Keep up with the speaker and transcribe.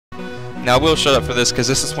Now I will shut up for this because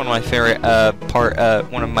this is one of my favorite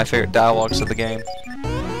one of my favorite dialogues of the game.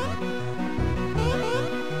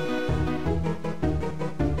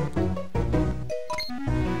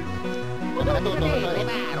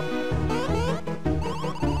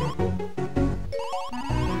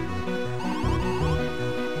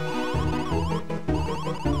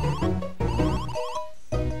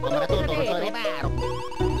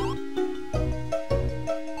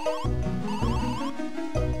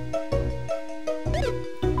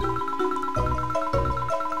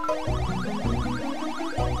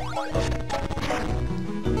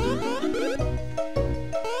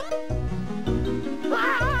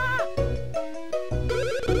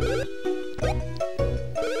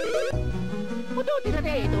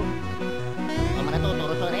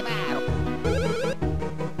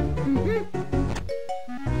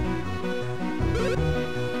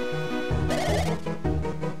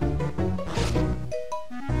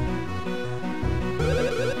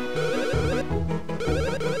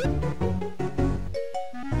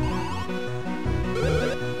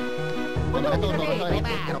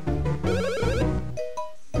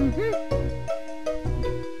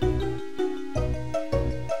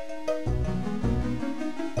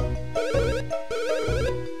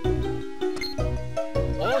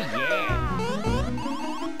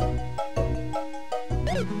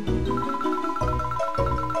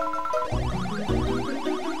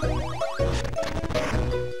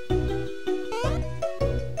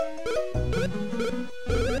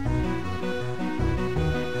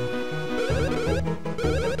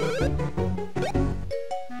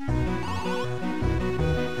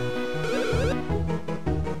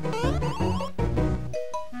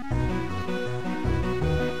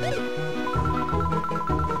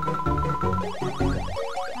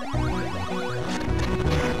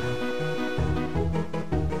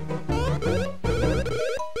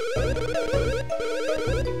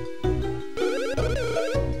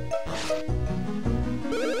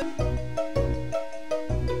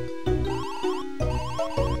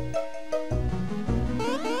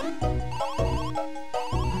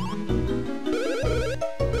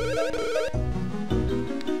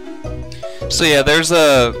 So yeah, there's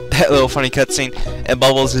that little funny cutscene, and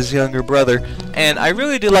Bubbles' his younger brother, and I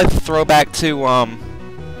really do like the throwback to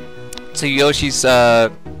Yoshi's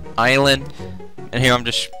island, and here I'm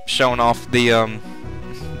just showing off the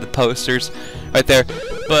posters right there.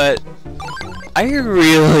 But I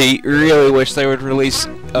really wish they would release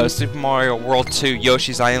Super Mario World 2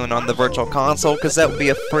 Yoshi's Island on the Virtual Console, because that would be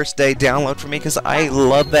a first day download for me, because I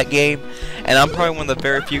love that game, and I'm probably one of the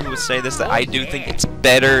very few who would say this, that I do think it's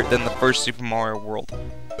better than the first Super Mario World.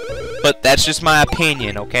 But that's just my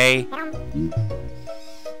opinion, okay?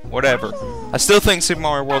 Whatever. I still think Super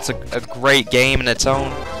Mario World's a great game in its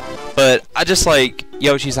own, but I just like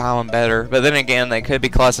Yoshi's Island better. But then again, they could be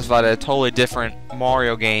classified as a totally different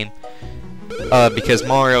Mario game. Because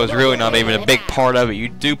Mario is really not even a big part of it. You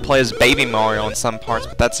do play as Baby Mario in some parts,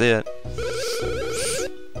 but that's it.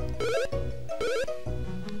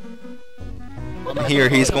 Here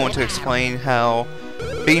he's going to explain how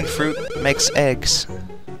bean fruit makes eggs.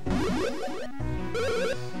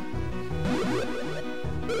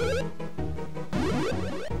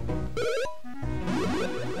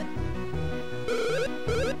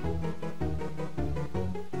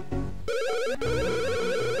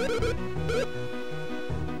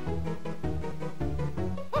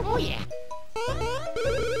 Oh yeah.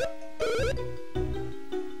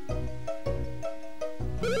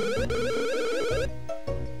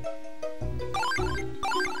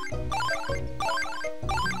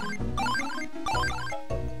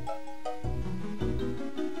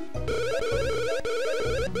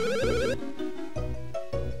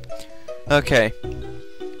 Okay.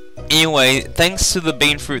 Anyway, thanks to the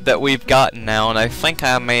bean fruit that we've gotten now, and I think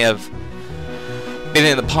I may have been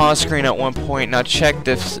in the pause screen at one point, and I checked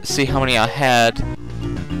to see how many I had.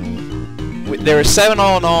 There are 7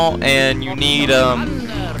 all in all, and you need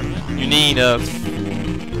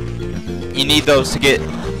those to get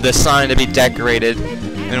the sign to be decorated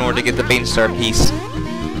in order to get the bean star piece.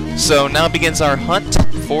 So now begins our hunt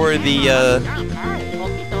for the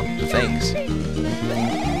things.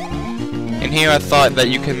 And here I thought that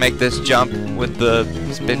you could make this jump with the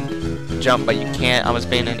spin jump, but you can't. I was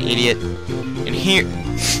being an idiot. And here,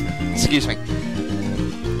 excuse me.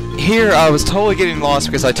 Here I was totally getting lost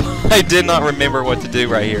because I did not remember what to do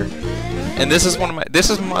right here. And this is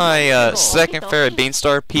my second favorite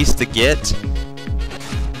Beanstar piece to get.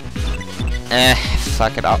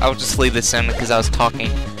 Fuck it. I'll just leave this in because I was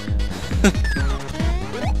talking.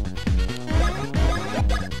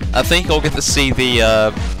 I think I'll get to see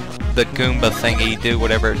the the Goomba thingy do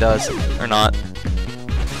whatever it does, or not.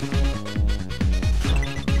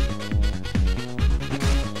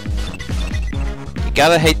 You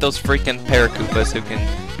gotta hate those freaking Paracoopas who can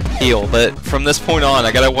heal, but from this point on,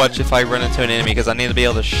 I gotta watch if I run into an enemy because I need to be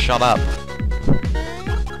able to shut up.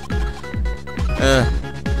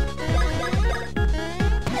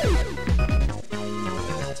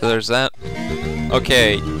 So there's that.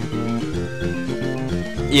 Okay.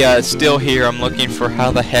 Yeah, it's still here. I'm looking for how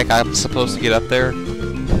the heck I'm supposed to get up there.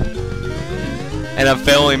 And I'm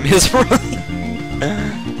failing miserably.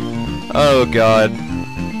 Oh god.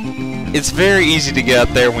 It's very easy to get up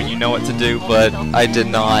there when you know what to do, but I did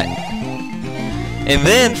not. And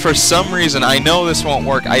then, for some reason, I know this won't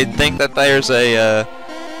work. I think that there's a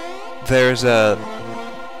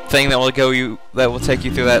thing that will take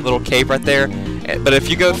you through that little cave right there. But if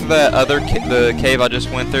you go through that other the cave I just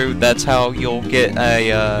went through, that's how you'll get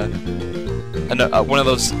one of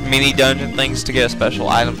those mini dungeon things to get a special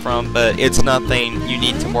item from. But it's nothing you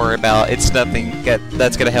need to worry about. It's nothing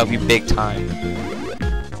that's gonna help you big time.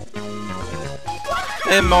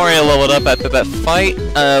 And Mario leveled up after that fight.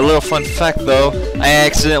 A little fun fact though, I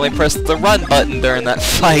accidentally pressed the run button during that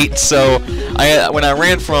fight, so when I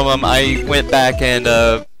ran from him, I went back and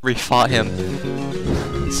refought him.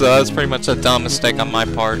 So that was pretty much a dumb mistake on my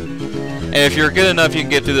part. And if you're good enough, you can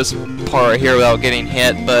get through this part right here without getting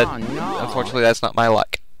hit, but unfortunately that's not my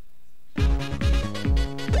luck.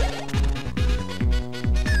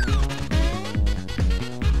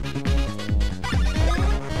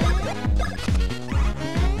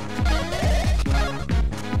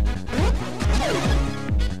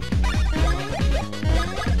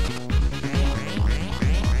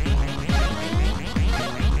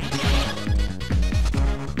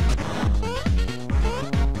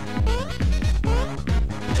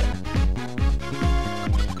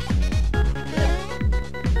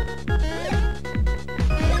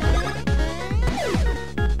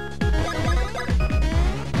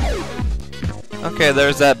 Okay,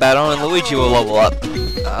 there's that battle, and Luigi will level up.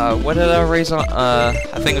 What did I raise on? I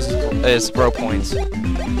think it's bro points.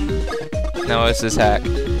 No, it's his hack.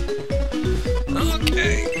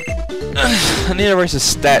 Okay. I need to raise his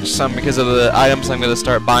stats some because of the items I'm going to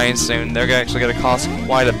start buying soon. They're actually going to cost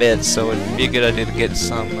quite a bit, so it'd be a good idea to get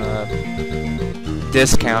some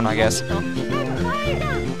discount, I guess.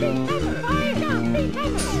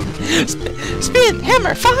 Spin,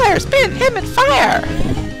 hammer, fire! Spin, hammer, fire!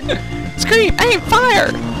 Scream, aim,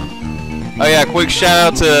 fire! Oh yeah, quick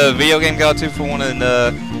shout out to Video Game God 2 for one and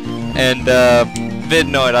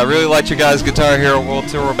Vidnoid. I really liked your guys' Guitar Hero World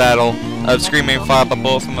Tour battle of Scream, Aim, Fire by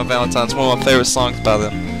Bullet for My Valentine. It's one of my favorite songs by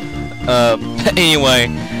them. Anyway,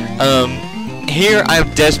 here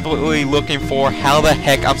I'm desperately looking for how the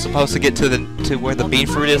heck I'm supposed to get to where the bean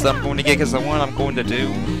fruit is that I'm going to get, because the one I'm going to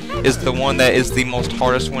do is the one that is the most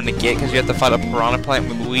hardest one to get, because you have to fight a piranha plant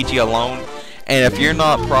with Luigi alone. And if you're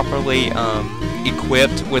not properly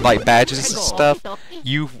equipped with like badges and stuff,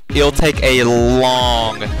 it'll take a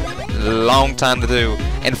long time to do.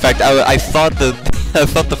 In fact, I thought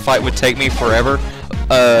the fight would take me forever,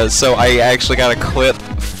 so I actually got a clip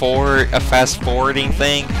for a fast forwarding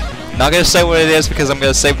thing. Not gonna say what it is because I'm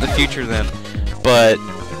gonna save it in the future then, but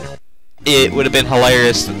it would have been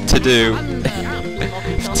hilarious to do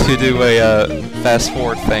a fast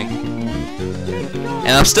forward thing.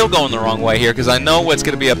 And I'm still going the wrong way here because I know what's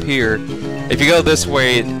going to be up here. If you go this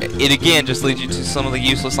way, it again just leads you to some of the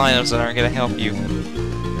useless items that aren't going to help you.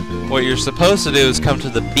 What you're supposed to do is come to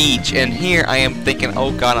the beach, and here I am thinking,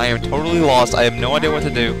 oh god, I am totally lost. I have no idea what to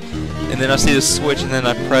do. And then I see the switch, and then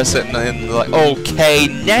I press it, and then like, okay,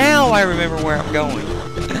 now I remember where I'm going.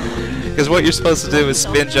 Because what you're supposed to do is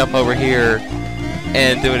spin jump over here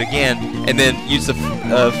and do it again, and then use the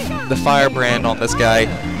firebrand on this guy.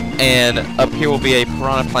 And up here will be a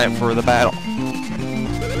piranha plant for the battle.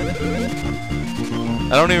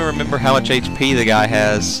 I don't even remember how much HP the guy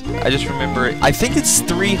has. I just remember I think it's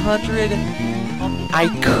 300. I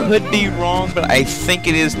could be wrong, but I think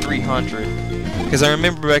it is 300. Because I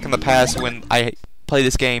remember back in the past when I played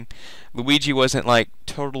this game, Luigi wasn't like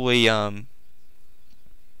totally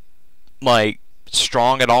like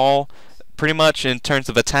strong at all, pretty much in terms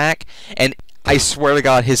of attack, and I swear to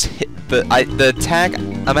God, the attack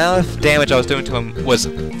amount of damage I was doing to him was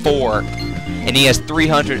 4, and he has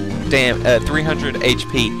 300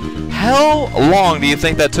 HP. How long do you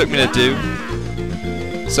think that took me to do?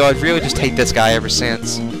 So I really just hate this guy ever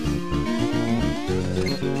since.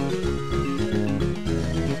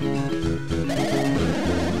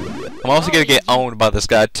 I'm also gonna get owned by this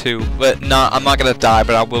guy too, but I'm not gonna die,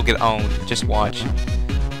 but I will get owned. Just watch.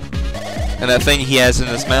 And that thing he has in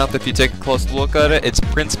his mouth, if you take a close look at it, it's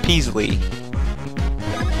Prince Peasley.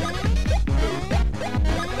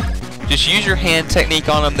 Just use your hand technique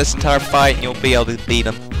on him this entire fight and you'll be able to beat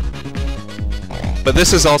him. But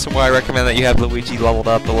this is also why I recommend that you have Luigi leveled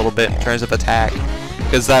up a little bit in terms of attack.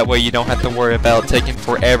 Because that way you don't have to worry about taking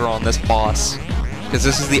forever on this boss. Because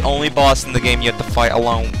this is the only boss in the game you have to fight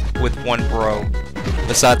alone with one bro.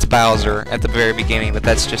 Besides Bowser at the very beginning, but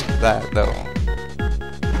that's just that though.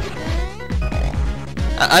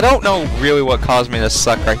 I don't know really what caused me to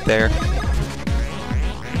suck right there.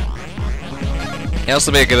 It'd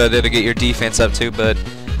also be a good idea to get your defense up too, but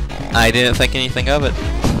I didn't think anything of it.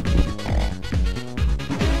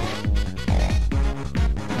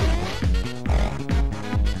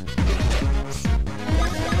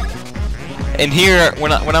 And here,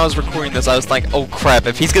 when I was recording this, I was like, oh crap,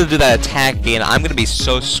 if he's gonna do that attack again, I'm gonna be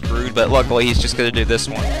so screwed, but luckily he's just gonna do this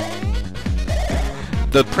one.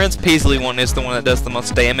 The Prince Peasley one is the one that does the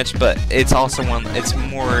most damage, but it's also it's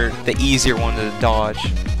more the easier one to dodge.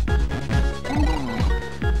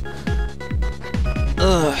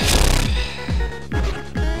 Ugh.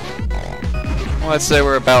 Well, I'd say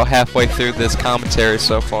we're about halfway through this commentary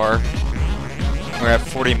so far. We're at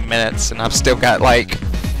 40 minutes, and I've still got like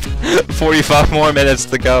 45 more minutes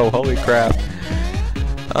to go. Holy crap.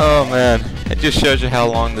 Oh man, it just shows you how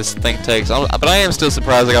long this thing takes. But I am still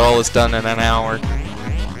surprised I got all this done in an hour.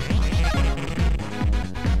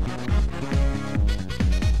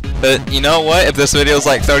 But you know what? If this video is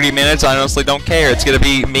like 30 minutes, I honestly don't care. It's gonna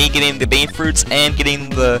be me getting the bean fruits and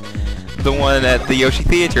getting the one at the Yoshi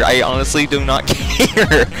Theater. I honestly do not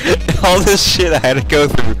care. All this shit I had to go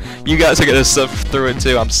through. You guys are gonna suffer through it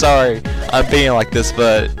too. I'm sorry I'm being like this,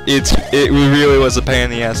 but it really was a pain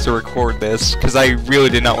in the ass to record this because I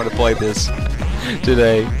really did not want to play this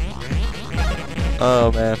today.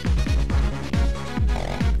 Oh man.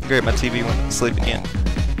 Great, my TV went to sleep again.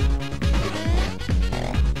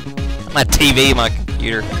 My TV, my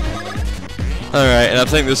computer. Alright, and I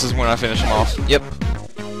think this is when I finish them off. Yep.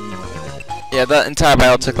 Yeah, that entire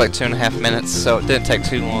battle took like 2.5 minutes, so it didn't take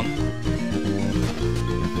too long.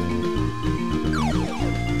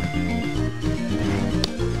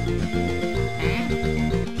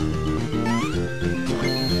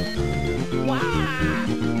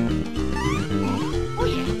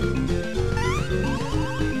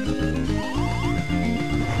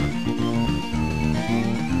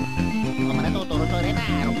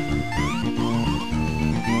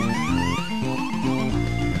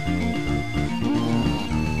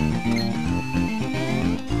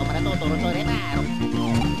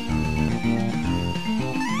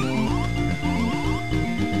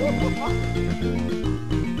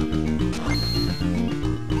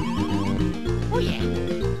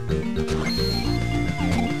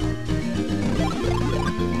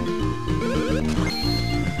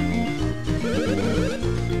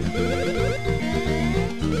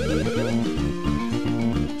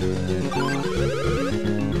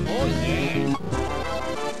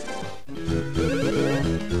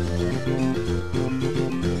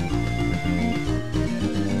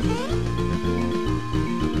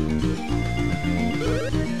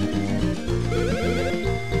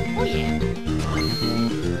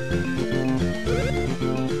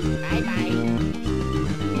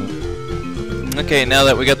 Okay, now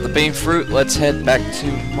that we got the bean fruit, let's head back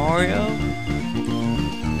to Mario.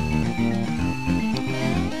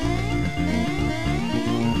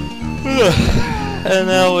 And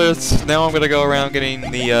now I'm gonna go around getting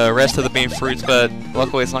the rest of the bean fruits, but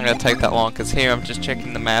luckily it's not gonna take that long because here I'm just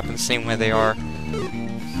checking the map and seeing where they are.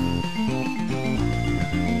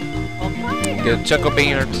 Get a chuckle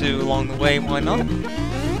bean or two along the way, why not?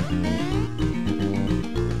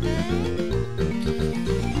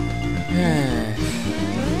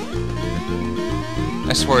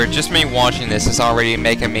 I swear, just me watching this is already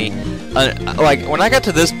making me... like, when I got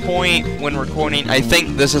to this point when recording, I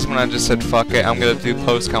think this is when I just said, fuck it, I'm gonna do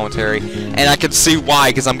post-commentary. And I can see why,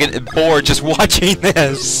 because I'm getting bored just watching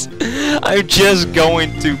this. I'm just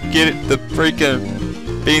going to get the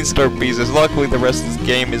freaking beanstalk pieces. Luckily, the rest of this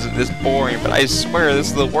game isn't this boring, but I swear, this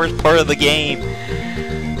is the worst part of the game.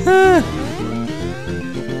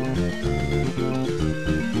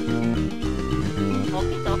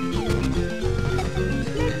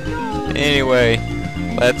 Anyway,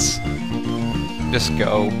 let's just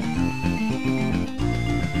go.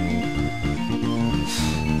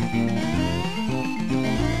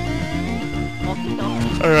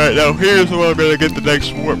 Alright, now here's where I'm gonna get the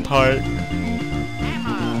next warp pipe.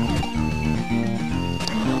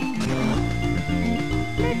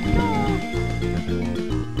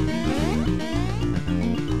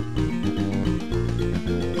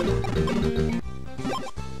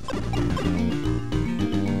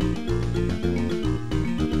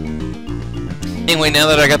 Anyway, now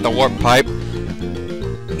that I got the warp pipe,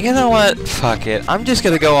 you know what? Fuck it. I'm just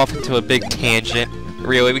gonna go off into a big tangent,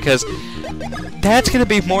 really, because that's gonna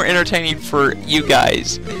be more entertaining for you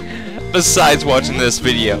guys besides watching this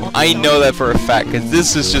video. I know that for a fact, because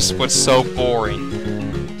this is just what's so boring.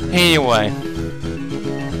 Anyway,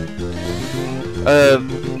 let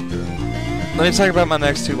me talk about my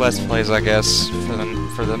next two Let's Plays, I guess,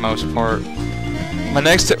 for the most part. My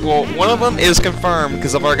next, well, one of them is confirmed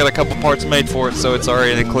because I've already got a couple parts made for it, so it's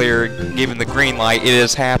already in the clear, given the green light. It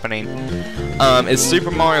is happening. It's Super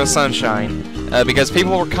Mario Sunshine, because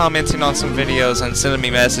people were commenting on some videos and sending me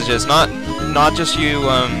messages. Not just you,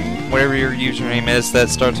 whatever your username is that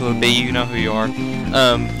starts with a B. You know who you are.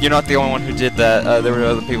 You're not the only one who did that. There were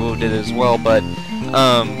other people who did it as well, but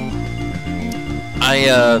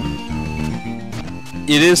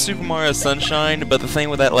it is Super Mario Sunshine, but the thing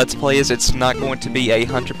with that Let's Play is it's not going to be a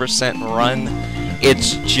 100% run.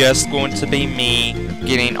 It's just going to be me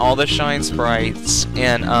getting all the shine sprites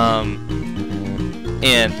and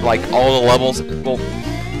like all the levels. Well,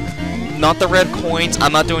 not the red coins.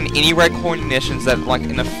 I'm not doing any red coin missions that like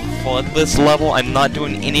in a floodless level. I'm not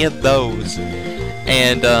doing any of those,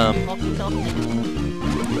 and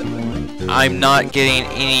I'm not getting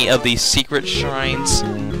any of these secret shrines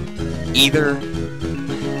either.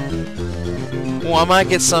 Well, I might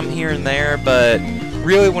get some here and there, but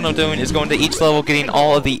really what I'm doing is going to each level, getting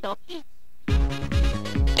all of the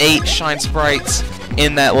 8 shine sprites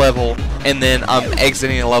in that level, and then I'm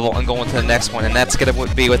exiting the level and going to the next one, and that's going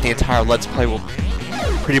to be what the entire Let's Play will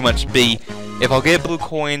pretty much be. If I'll get blue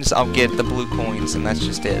coins, I'll get the blue coins, and that's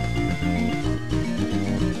just it.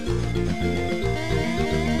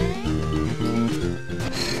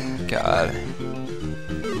 God.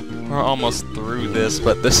 We're almost through this,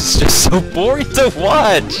 but this is just so boring to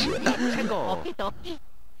watch!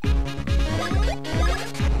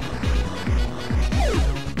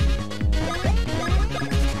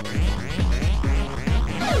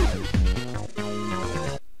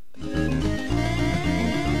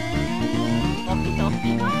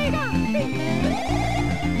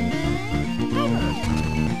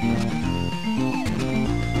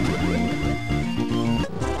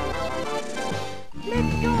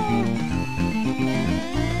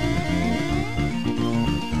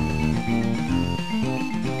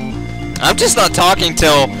 I'm just not talking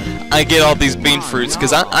till I get all these bean fruits,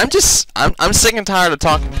 because I'm sick and tired of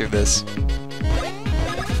talking through this.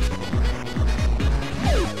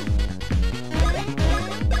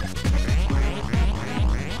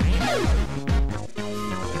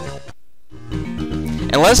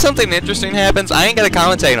 Unless something interesting happens, I ain't gonna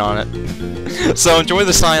commentate on it. So enjoy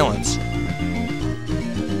the silence.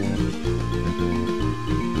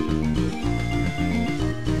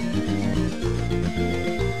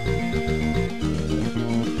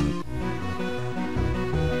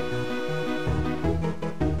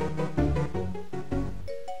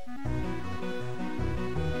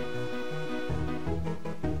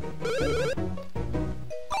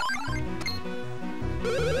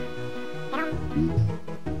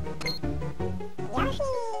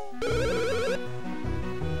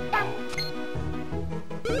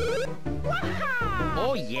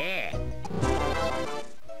 Oh yeah!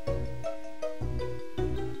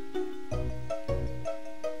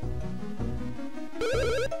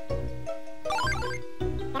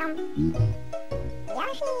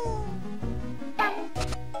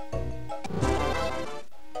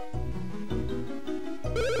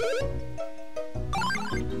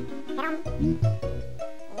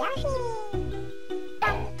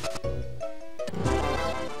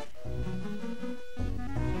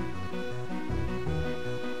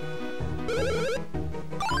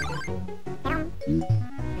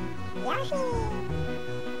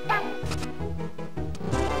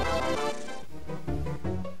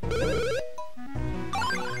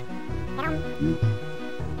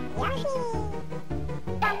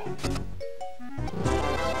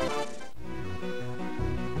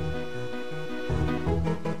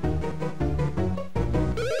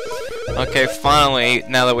 Okay, finally,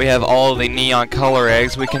 now that we have all the neon color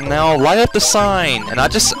eggs, we can now light up the sign. And I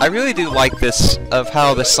really do like this of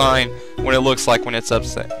how the sign, when it looks like when it's up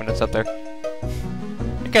there.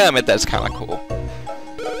 I gotta admit that's kind of cool.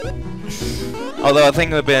 Although I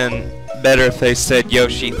think it would have been better if they said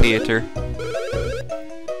Yoshi Theater.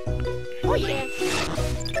 Oh yeah!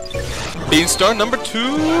 Beanstar number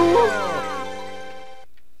 2.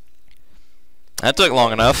 That took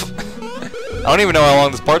long enough. I don't even know how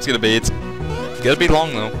long this part's gonna be. It's gonna be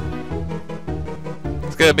long though.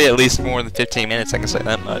 It's gonna be at least more than 15 minutes, I can say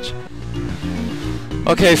that much.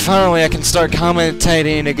 Okay, finally I can start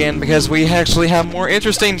commentating again because we actually have more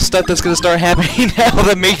interesting stuff that's gonna start happening now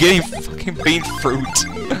than me getting fucking bean fruit.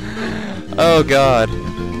 Oh god.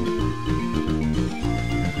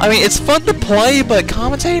 I mean, it's fun to play, but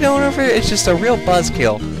commentating over it, it's just a real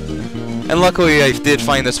buzzkill. And luckily I did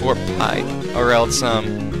find this warp pipe, or else,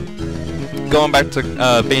 going back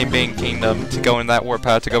to Bean Kingdom to go in that warp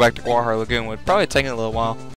pipe to go back to Guahar Lagoon would probably take a little while.